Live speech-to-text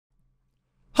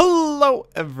Hello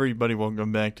everybody,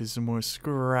 welcome back to some more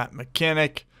Scrap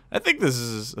Mechanic. I think this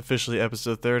is officially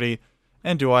episode 30,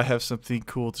 and do I have something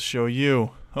cool to show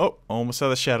you? Oh, almost saw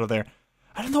the shadow there.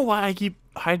 I don't know why I keep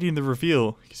hiding the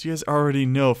reveal, because you guys already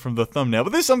know from the thumbnail,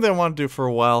 but this is something I want to do for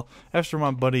a while. After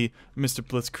my buddy Mr.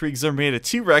 Blitzkriegser made a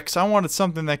T-Rex, I wanted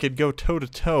something that could go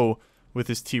toe-to-toe with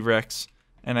his T-Rex,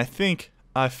 and I think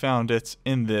I found it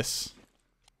in this.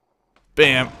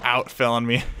 Bam! Out fell on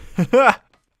me.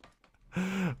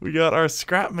 We got our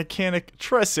Scrap Mechanic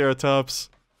Triceratops.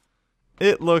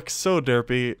 It looks so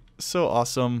derpy, so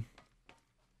awesome,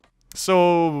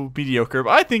 so mediocre,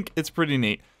 but I think it's pretty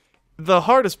neat. The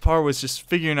hardest part was just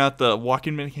figuring out the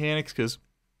walking mechanics, because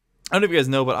I don't know if you guys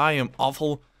know, but I am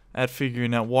awful at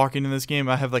figuring out walking in this game.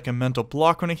 I have like a mental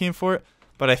block when I came for it,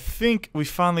 but I think we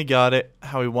finally got it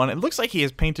how we want it. It looks like he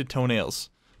has painted toenails.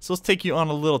 So let's take you on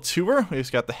a little tour. We've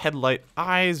got the headlight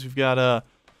eyes, we've got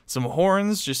some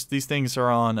horns. Just these things are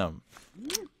on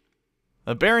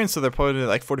a bearing, so they're pointed at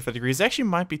like 45 degrees. They actually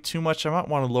might be too much. I might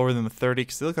want to lower them to 30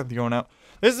 because they look like they're going out.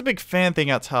 There's a big fan thing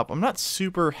out top. I'm not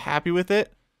super happy with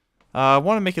it. I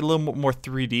want to make it a little more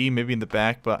 3D, maybe in the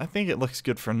back, but I think it looks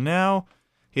good for now.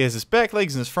 He has his back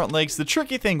legs and his front legs. The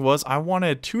tricky thing was I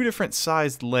wanted two different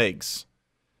sized legs,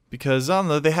 because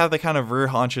they have the kind of rear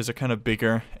haunches are kind of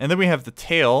bigger, and then we have the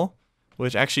tail,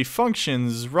 which actually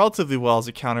functions relatively well as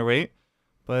a counterweight.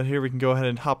 But here we can go ahead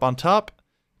and hop on top,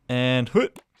 and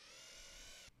hoot.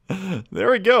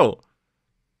 There we go.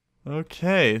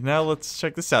 Okay, now let's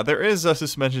check this out. There is a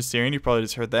suspension steering, you probably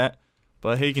just heard that.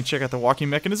 But hey, you can check out the walking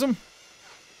mechanism.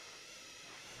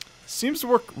 Seems to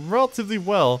work relatively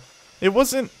well. It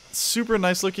wasn't super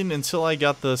nice looking until I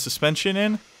got the suspension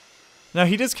in. Now,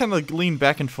 he does kind of lean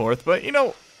back and forth, but you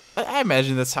know, I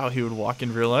imagine that's how he would walk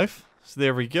in real life. So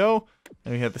there we go.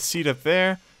 And we have the seat up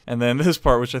there. And then this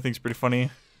part, which I think is pretty funny.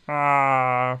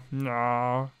 Ah,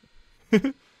 no.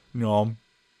 Nom.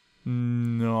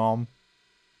 Nom.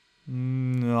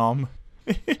 Nom.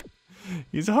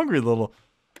 He's a hungry little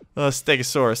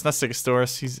stegosaurus. Not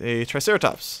stegosaurus, he's a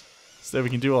Triceratops. So there we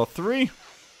can do all three.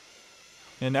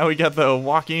 And now we got the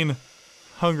walking,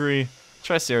 hungry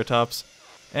Triceratops.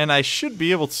 And I should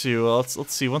be able to,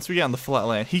 let's see, once we get on the flat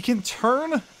land, he can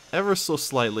turn ever so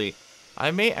slightly. I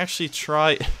may actually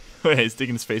try... Wait, he's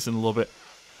digging his face in a little bit.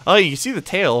 Oh, you can see the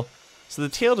tail. So the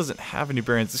tail doesn't have any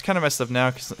bearings. It's kind of messed up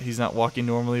now because he's not walking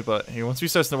normally, but here, once we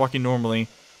start walking normally,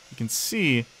 you can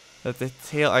see that the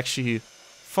tail actually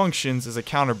functions as a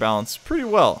counterbalance pretty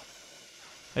well.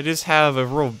 I just have a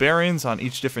row of bearings on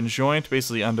each different joint,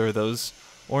 basically under those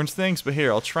orange things, but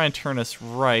here, I'll try and turn us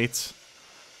right.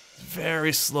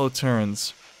 Very slow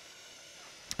turns.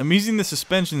 I'm using the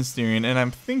suspension steering, and I'm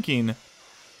thinking,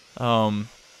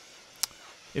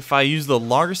 if I use the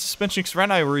longer suspension, because right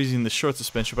now we're using the short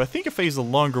suspension, but I think if I use the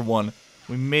longer one,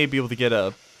 we may be able to get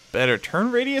a better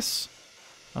turn radius.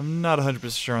 I'm not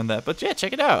 100% sure on that, but yeah,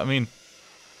 check it out. I mean,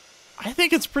 I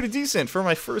think it's pretty decent for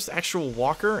my first actual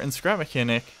walker in Scrap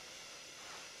Mechanic.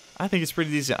 I think it's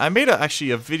pretty decent. I made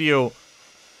actually a video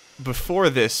before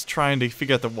this trying to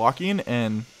figure out the walking,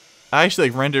 and I actually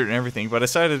like rendered it and everything, but I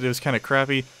decided it was kind of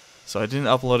crappy, so I didn't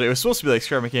upload it. It was supposed to be like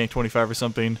Scrap Mechanic 25 or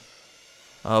something.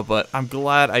 But I'm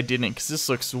glad I didn't, because this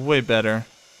looks way better.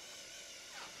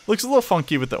 Looks a little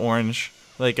funky with the orange.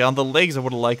 Like, on the legs, I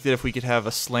would have liked it if we could have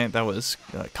a slant that was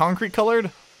concrete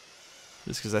colored.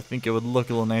 Just because I think it would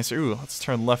look a little nicer. Ooh, let's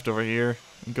turn left over here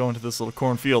and go into this little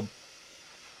cornfield.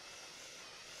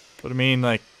 But I mean,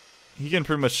 like, he can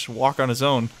pretty much walk on his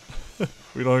own.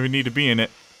 We don't even need to be in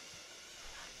it.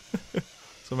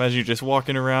 So imagine you're just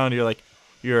walking around,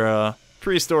 you're a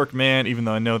prehistoric man, even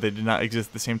though I know they did not exist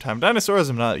at the same time. Dinosaurs,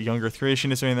 I'm not a younger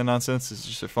creationist or any of that nonsense. It's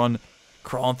just for fun.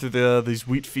 Crawling through these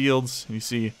wheat fields, and you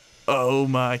see, oh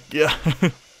my god,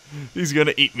 he's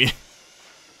gonna eat me.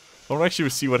 I want to actually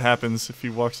see what happens if he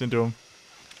walks into him.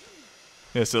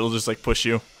 Yeah, so it'll just like push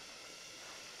you.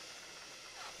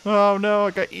 Oh no, I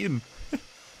got eaten.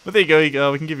 But there you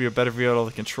go, we can give you a better view of all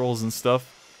the controls and stuff.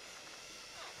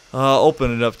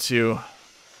 Open it up to...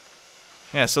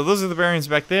 Yeah, so those are the bearings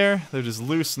back there. They're just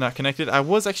loose, not connected. I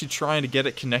was actually trying to get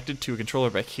it connected to a controller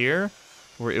back here,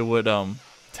 where it would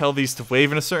tell these to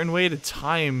wave in a certain way to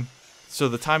time, so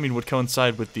the timing would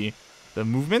coincide with the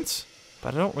movement.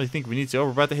 But I don't really think we need to. Oh,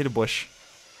 we're about to hit a bush.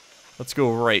 Let's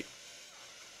go right.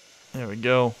 There we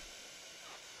go.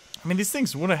 I mean, these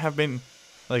things wouldn't have been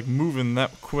like moving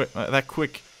that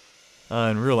quick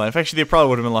in real life. Actually, they probably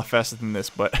would have been a lot faster than this,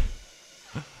 but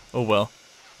oh well.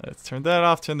 Let's turn that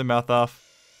off, turn the mouth off.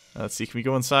 Let's see, can we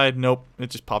go inside? Nope, it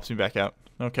just pops me back out.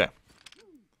 Okay.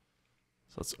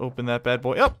 So let's open that bad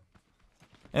boy up.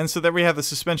 And so there we have the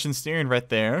suspension steering right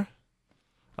there.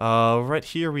 Right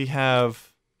here we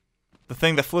have the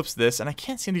thing that flips this, and I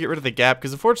can't seem to get rid of the gap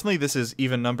because unfortunately this is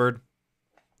even numbered,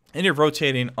 and you're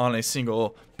rotating on a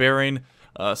single bearing,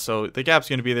 so the gap's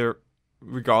going to be there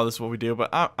regardless of what we do, but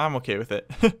I'm okay with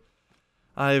it.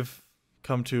 I've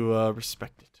come to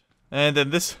respect it. And then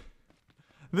this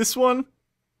one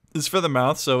is for the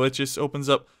mouth, so it just opens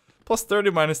up plus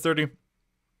 30, minus 30.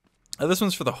 This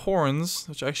one's for the horns,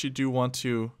 which I actually do want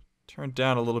to turn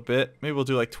down a little bit. Maybe we'll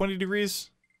do like 20 degrees.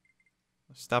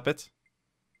 Stop it.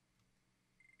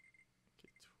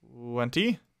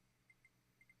 20.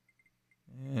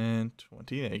 And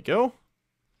 20, there you go.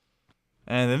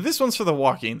 And then this one's for the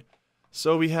walking.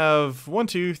 So we have 1,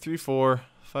 2, 3, 4,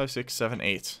 5, 6, 7,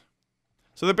 8.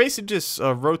 So they're basically just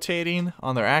rotating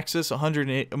on their axis,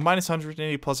 180, minus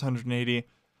 180, plus 180.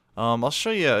 I'll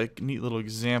show you a neat little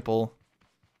example.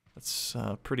 That's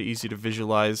pretty easy to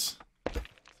visualize. So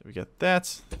we got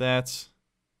that.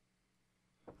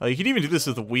 You could even do this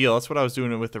with the wheel. That's what I was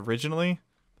doing it with originally.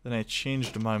 Then I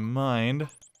changed my mind.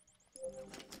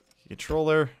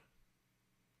 Controller.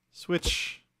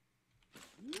 Switch.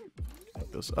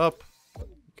 Take those up.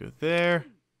 Go there.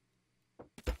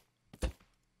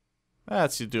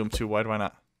 Let's do them too wide. Why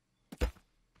not?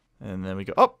 And then we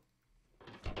go up.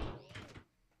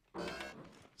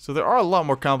 So there are a lot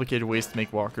more complicated ways to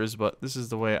make walkers, but this is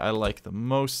the way I like the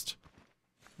most.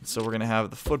 And so we're going to have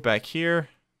the foot back here.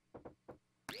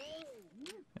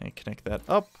 And connect that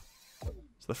up.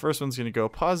 So the first one's going to go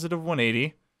positive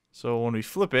 180. So when we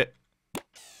flip it,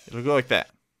 it'll go like that.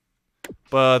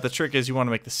 But the trick is you want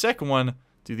to make the second one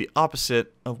do the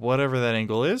opposite of whatever that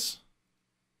angle is.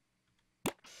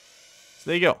 So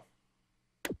there you go.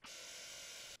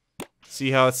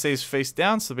 See how it stays face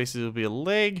down? So basically it'll be a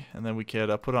leg, and then we could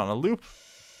put it on a loop.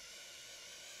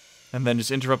 And then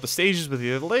just interrupt the stages with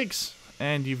the other legs.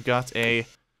 And you've got a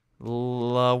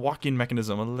walking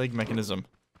mechanism, a leg mechanism.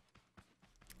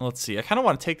 Let's see. I kind of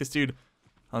want to take this dude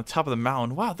on the top of the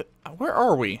mountain. Wow, where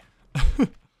are we?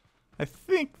 I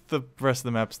think the rest of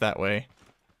the map's that way.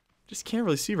 Just can't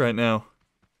really see right now.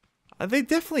 They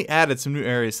definitely added some new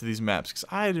areas to these maps, because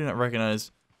I do not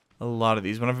recognize a lot of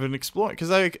these when I've been exploring. Because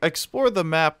I explored the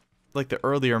map, like the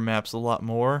earlier maps, a lot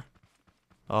more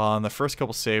on the first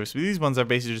couple saves. But these ones are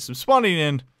basically just spawning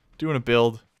in, doing a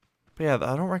build. But yeah,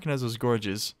 I don't recognize those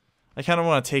gorges. I kind of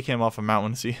want to take him off a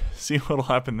mountain and see what'll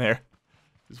happen there.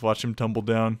 Just watch him tumble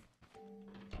down.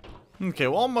 Okay,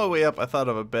 well, on my way up, I thought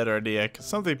of a better idea, because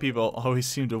something people always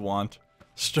seem to want.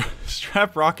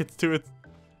 Strap rockets to it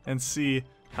and see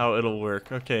how it'll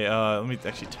work. Okay, let me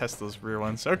actually test those rear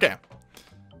ones. Okay,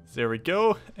 there we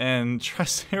go. And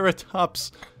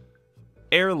Triceratops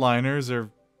airliners,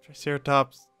 or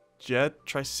Triceratops jet,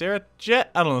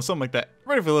 I don't know, something like that.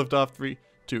 Ready for liftoff, 3,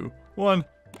 2, 1.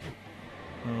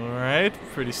 Alright,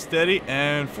 pretty steady.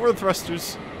 And for the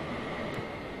thrusters.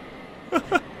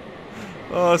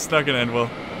 Oh, it's not gonna end well.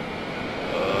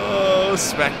 Oh,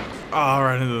 smack. Oh,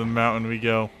 right into the mountain we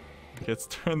go. Okay, let's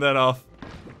turn that off.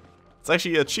 Let's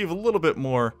actually achieve a little bit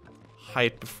more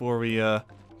height before we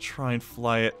try and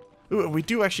fly it. Ooh, we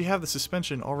do actually have the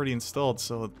suspension already installed,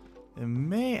 so it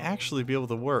may actually be able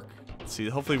to work. Let's see,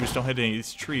 hopefully we just don't hit any of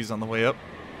these trees on the way up.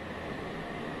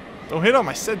 Don't hit them!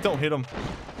 I said don't hit them!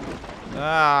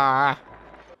 Ah!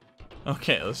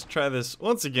 Okay, let's try this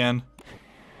once again.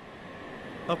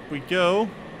 Up we go.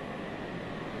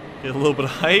 Get a little bit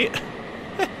of height.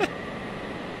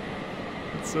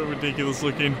 It's so ridiculous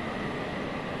looking.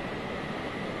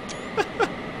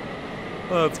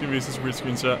 Oh, it's gonna be this weird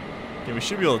screenshot. Okay, we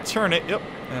should be able to turn it. Yep.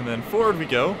 And then forward we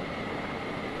go.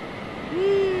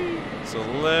 Whee! So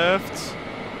left,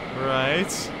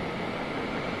 right.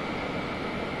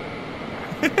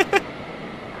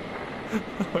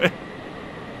 Wait.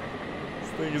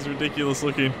 This thing is ridiculous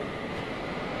looking.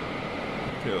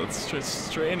 Okay, let's try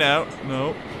straighten out.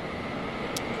 No.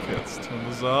 Okay, let's turn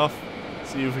this off.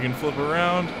 See if we can flip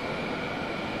around.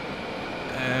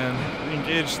 And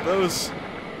engage those.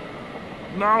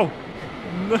 No!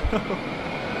 No!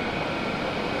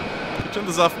 Turn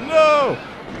this off. No!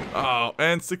 Oh,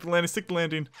 and stick the landing, stick the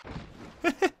landing.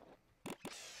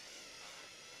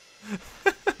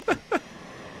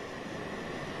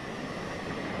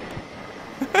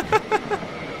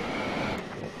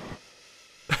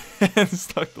 And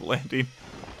stuck the landing.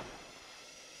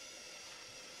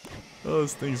 Oh,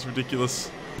 this thing's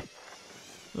ridiculous.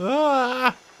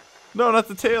 Ah! No, not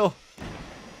the tail.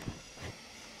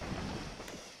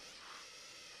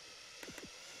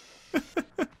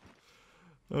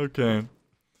 Okay.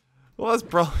 Well, that's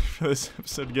probably for this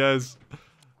episode, guys.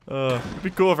 It'd be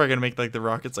cool if I can make like the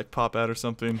rockets like pop out or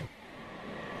something.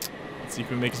 Let's see if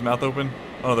we can make his mouth open.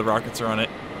 Oh, the rockets are on it.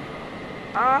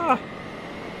 Ah!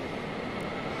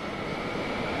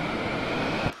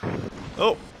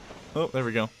 Oh! Oh, there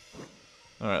we go.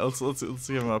 Alright, let's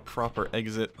give him a proper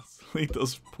exit. Let's leave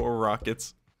those poor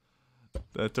rockets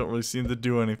that don't really seem to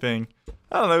do anything.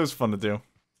 I don't know, it was fun to do.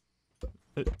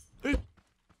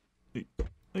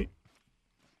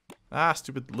 Ah,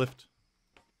 stupid lift.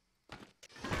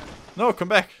 No, come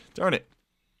back. Darn it.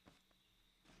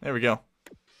 There we go.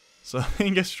 So,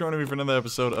 thank you guys for joining me for another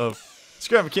episode of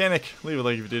Scrap Mechanic. Leave a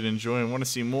like if you did enjoy and want to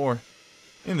see more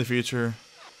in the future.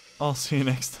 I'll see you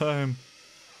next time.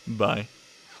 Bye.